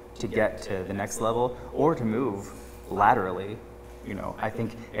needed to get to the next level or to move laterally. I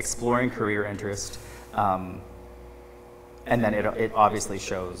think exploring career interest, and then it obviously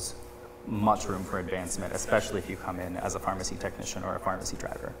shows much room for advancement, especially if you come in as a pharmacy technician or a pharmacy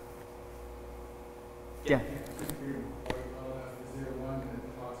driver. Yeah. Is there one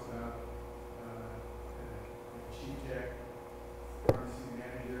that talks about chief tech, pharmacy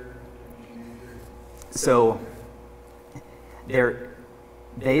manager, manager? So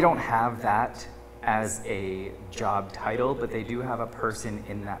they don't have that as a job title, but they do have a person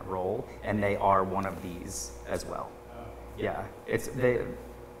in that role, and they are one of these as well. Yeah,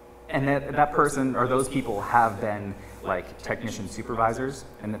 and that person or those people have been like technician supervisors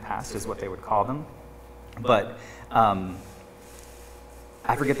in the past is what they would call them. But I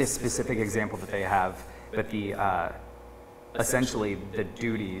forget the specific example that they have, but essentially the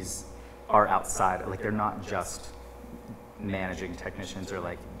duties are outside, like they're not just managing technicians or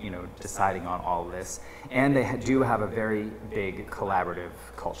like, deciding on all of this. And they do have a very big collaborative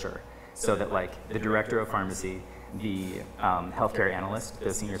culture, so that like the director of pharmacy, the healthcare analyst,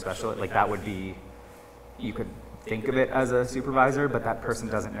 the senior specialist, like that would be, you could think of it as a supervisor, but that person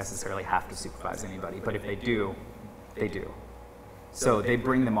doesn't necessarily have to supervise anybody. But if they do, they do. So they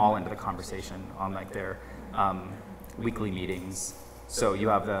bring them all into the conversation on like their weekly meetings. So you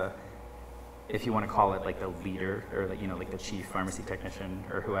have if you want to call it like the leader or like the chief pharmacy technician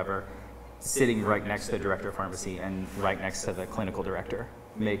or whoever, sitting right next to the director of pharmacy and right next to the clinical director,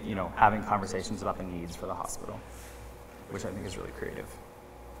 having conversations about the needs for the hospital, which I think is really creative.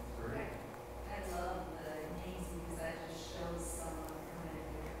 I love the names because that just shows someone coming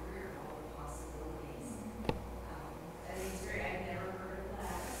in their career all the possibilities. I think it's great. I've never heard of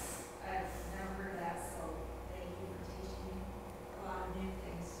that. So thank you for teaching me a lot of new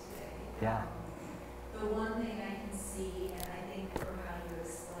things today. Yeah. The one thing I can see, and I think from how you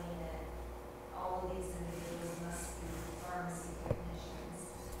explain it, all of these individuals must be pharmacy technicians.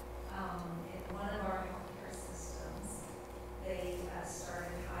 In one of our healthcare systems, they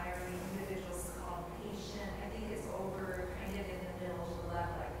started hiring individuals called patient. I think it's over kind of in the middle to the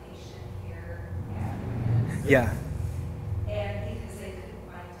left, like patient care advocates. Yeah. And because they couldn't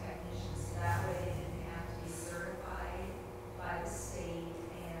find technicians, that way they didn't have to be certified by the state,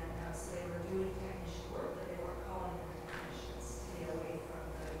 and so they were doing technician work, but they weren't calling them technicians to get away from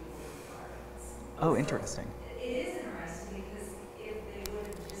the legal requirements. Oh, interesting. It is interesting because if they would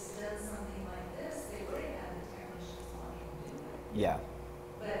have just done something like this, they would have had the technicians wanting to do it. Yeah.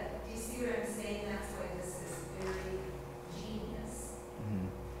 But do you see what I'm saying? That's why this is very genius, Mm-hmm.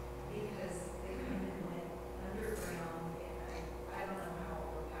 because they kind of went underground, and I don't know how it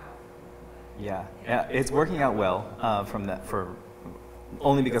worked out for them. Yeah, it's working out well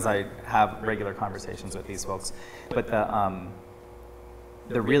only because I have regular conversations with these folks. But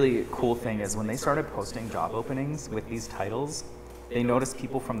the really cool thing is when they started posting job openings with these titles, they noticed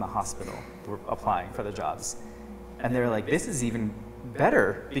people from the hospital were applying for the jobs. And they're like, this is even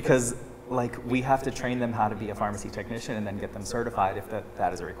better because like we have to train them how to be a pharmacy technician and then get them certified if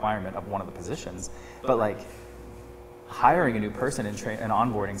that is a requirement of one of the positions. But like hiring a new person and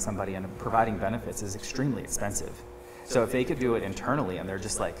onboarding somebody and providing benefits is extremely expensive. So if they could do it internally and they're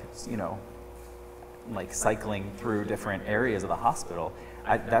just like, you know, like cycling through different areas of the hospital,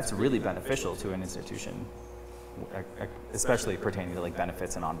 that's really beneficial to an institution, especially pertaining to like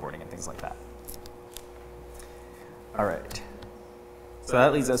benefits and onboarding and things like that. All right. So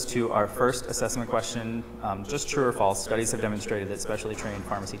that leads us to our first assessment question. Just true or false, studies have demonstrated that specially trained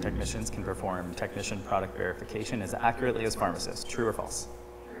pharmacy technicians can perform technician product verification as accurately as pharmacists. True or false?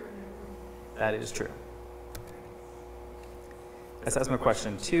 That is true. Assessment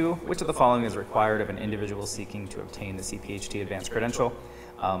question 2, which of the following is required of an individual seeking to obtain the CPHT advanced credential?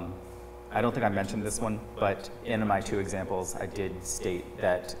 I don't think I mentioned this one, but in my 2 examples, I did state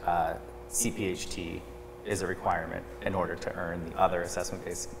that CPHT is a requirement in order to earn the other assessment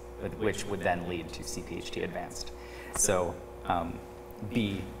base, which would then lead to CPHT advanced. So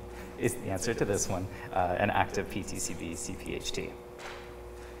B is the answer to this one, an active PTCB CPHT.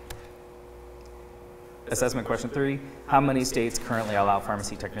 Assessment question 3, how many states currently allow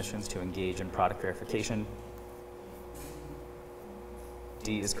pharmacy technicians to engage in product verification?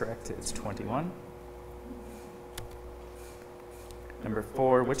 D is correct, it's 21. Number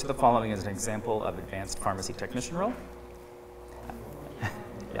 4, which of the following is an example of advanced pharmacy technician role?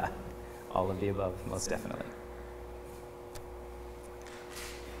 Yeah, all of the above, most definitely.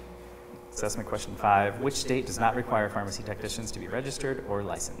 Assessment question 5, which state does not require pharmacy technicians to be registered or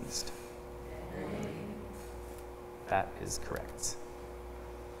licensed? That is correct.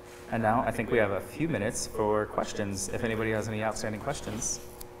 And now I think we have a few minutes for questions, if anybody has any outstanding questions.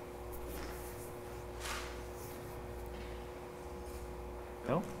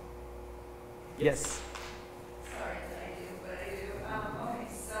 No? Yes? Sorry that I do, but I do.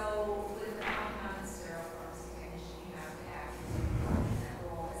 Okay, so with the compound and sterile pharmacy technician, you have to act in that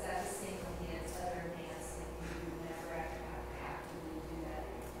role. Is that the same with the other advanced, like you never have to actively do that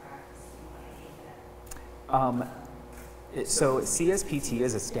in your practice? You want to aim that? So CSPT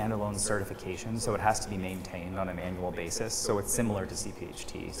is a standalone certification, so it has to be maintained on an annual basis. So it's similar to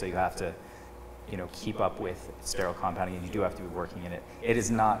CPHT. So you have to, you know, keep up with sterile compounding, and you do have to be working in it. It is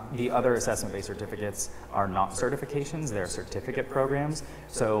not, the other assessment-based certificates are not certifications, they're certificate programs.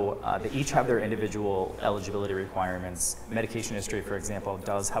 So they each have their individual eligibility requirements. Medication history, for example,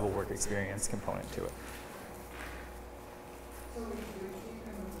 does have a work experience component to it. So if you're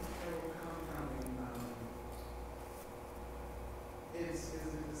keeping the sterile compounding, is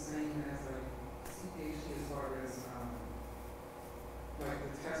it the same as a CPHT as far as like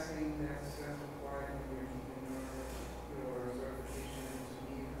the testing that's required when you're keeping your certification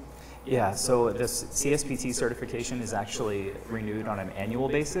to be? Yeah, so this CSPT certification is actually renewed on an annual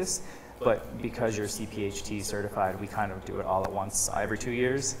basis, but because you're CPHT certified, we kind of do it all at once every 2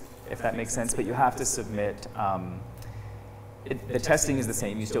 years, if that makes sense. But you have to submit, the testing is the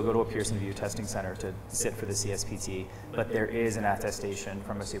same. You still go to a Pearson VUE testing center to sit for the CSPT, but there is an attestation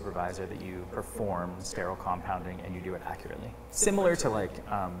from a supervisor that you perform sterile compounding and you do it accurately. Similar to like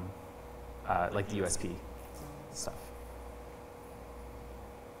the USP stuff.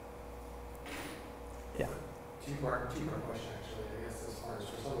 Yeah. Two-part question, actually, I guess, as far as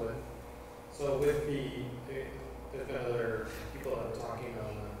for some of it. So with there's been other people that are talking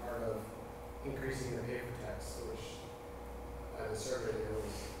on the part of increasing the paper text, which by the survey, there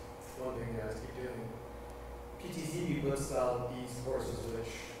was one thing you guys keep doing. PTCB puts out these courses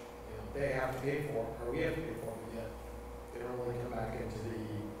which, you know, they have to pay for, or we have to pay for, but yet they don't really come back into the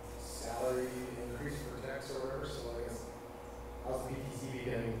salary increase for techs or whatever. So I guess how's the PTCB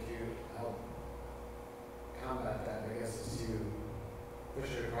going to help combat that? I guess is to push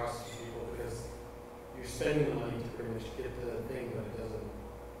it across to people, because you're spending the money to pretty much get the thing, but it doesn't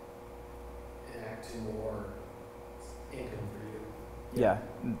enact to more income for you. Yeah,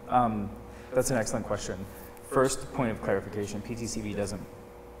 that's an excellent question. First point of clarification, PTCB doesn't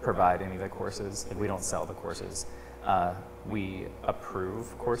provide any of the courses. Like, we don't sell the courses. We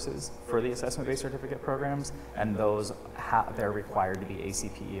approve courses for the assessment-based certificate programs, and those they're required to be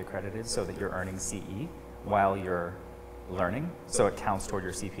ACPE accredited so that you're earning CE while you're learning. So it counts toward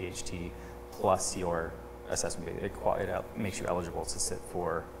your CPHT plus your assessment-based. It makes you eligible to sit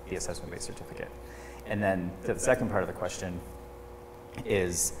for the assessment-based certificate. And then the second part of the question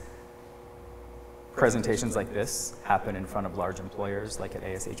is presentations like this happen in front of large employers like at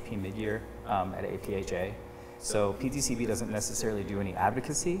ASHP mid-year, at APHA. So PTCB doesn't necessarily do any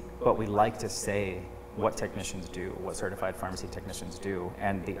advocacy, but we like to say what technicians do, what certified pharmacy technicians do,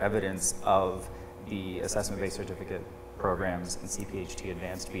 and the evidence of the assessment-based certificate programs and CPHT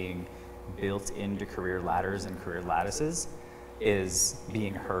Advanced being built into career ladders and career lattices is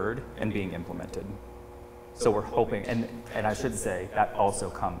being heard and being implemented. So we're hoping, and I should say, that also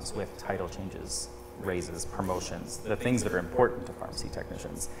comes with title changes, raises, promotions, the things that are important to pharmacy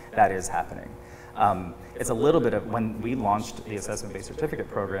technicians. That is happening. It's a little bit of, when we launched the assessment-based certificate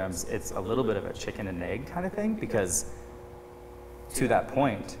programs, it's a little bit of a chicken and egg kind of thing, because to that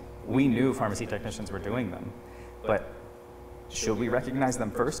point, we knew pharmacy technicians were doing them, but should we recognize them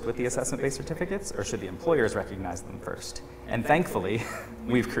first with the assessment-based certificates, or should the employers recognize them first? And thankfully,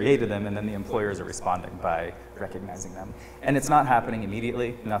 we've created them, and then the employers are responding by recognizing them. And it's not happening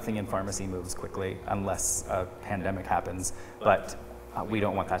immediately. Nothing in pharmacy moves quickly unless a pandemic happens, but we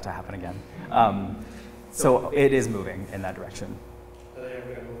don't want that to happen again. So it is moving in that direction. Are they ever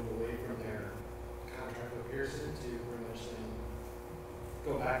going to move away from their contract with Pearson to pretty much then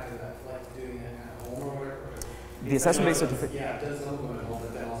go back to that, like doing it at home or whatever? The assessment-based certificate. Yeah, it does some of them at home,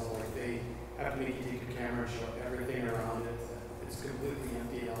 but then also like they have to make you take your camera and show everything around it. It's completely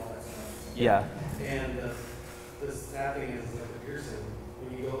empty and all that stuff. Yeah. And the sad thing is like with Pearson,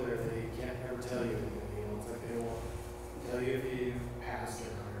 when you go there, they can't ever tell you anything. You know, it's like they won't tell you if you passed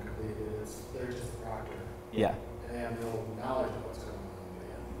or not or completed. They're just a proctor. Yeah. And they have no knowledge of what's going on. But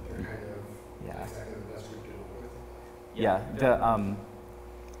yeah, they're kind of Yeah. exactly the best group to do it with. Yeah.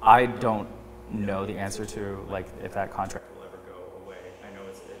 I don't know the answer to like if that contract will ever go away. I know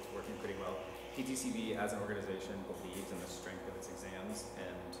it's working pretty well. PTCB as an organization believes in the strength of its exams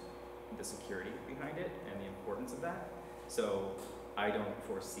and the security behind it and the importance of that. So I don't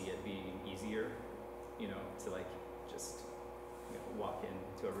foresee it being easier, you know, to like just walk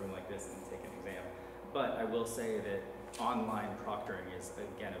into a room like this and take an exam. But I will say that online proctoring is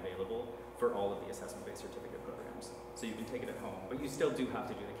again available for all of the assessment-based certificate programs. So you can take it at home, but you still do have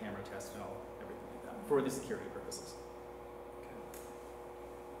to do the camera test and all everything like that for the security purposes. Okay.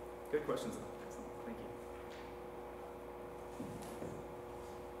 Good questions. Excellent. Thank you.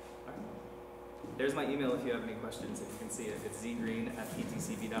 All right. There's my email if you have any questions. If you can see it, it's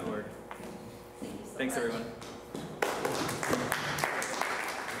zgreen@ptcb.org. Thank you so Thanks, much. everyone.